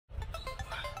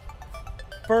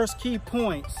first key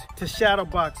points to shadow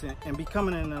boxing and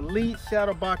becoming an elite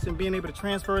shadow boxing, being able to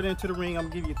transfer it into the ring. I'm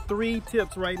gonna give you 3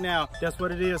 tips right now. That's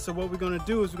what it is. So what we're gonna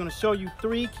do is we're gonna show you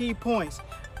 3 key points.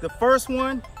 The first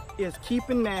one is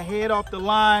keeping that head off the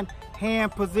line,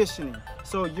 hand positioning.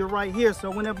 So you're right here.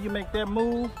 So whenever you make that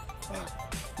move,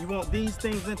 you want these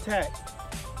things intact.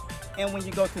 And when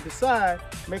you go to the side,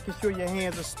 making sure your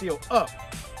hands are still up.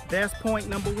 That's point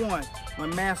number 1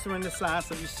 when mastering the science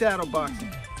of your shadow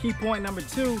boxing. Key point number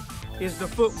 2 is the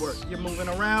footwork. You're moving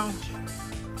around,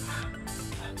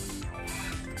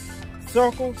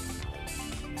 circles,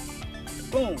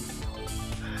 boom.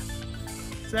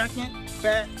 Second,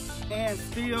 back, and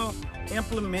still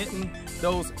implementing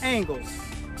those angles.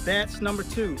 That's number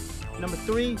 2. Number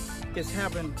 3 is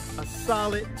having a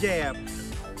solid jab.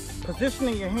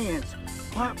 Positioning your hands,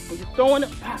 pop, when you're throwing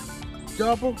it, pop,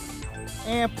 double,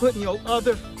 and putting your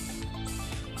other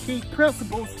key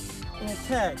principles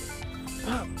intact.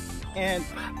 Pop, and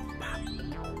pop,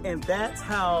 pop. And that's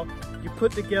how you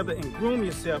put together and groom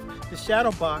yourself to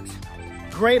shadow box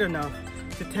great enough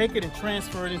to take it and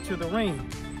transfer it into the ring.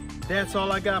 That's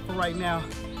all I got for right now.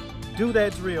 Do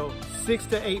that drill, 6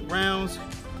 to 8 rounds,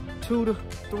 2 to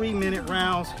 3 minute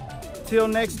rounds. Till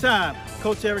next time,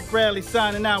 Coach Eric Bradley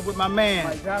signing out with my man.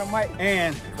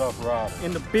 And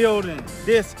in the building,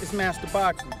 this is Master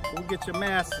Boxing. Go get your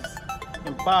masters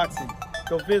in boxing.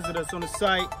 Go visit us on the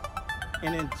site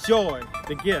and enjoy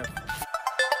the gift.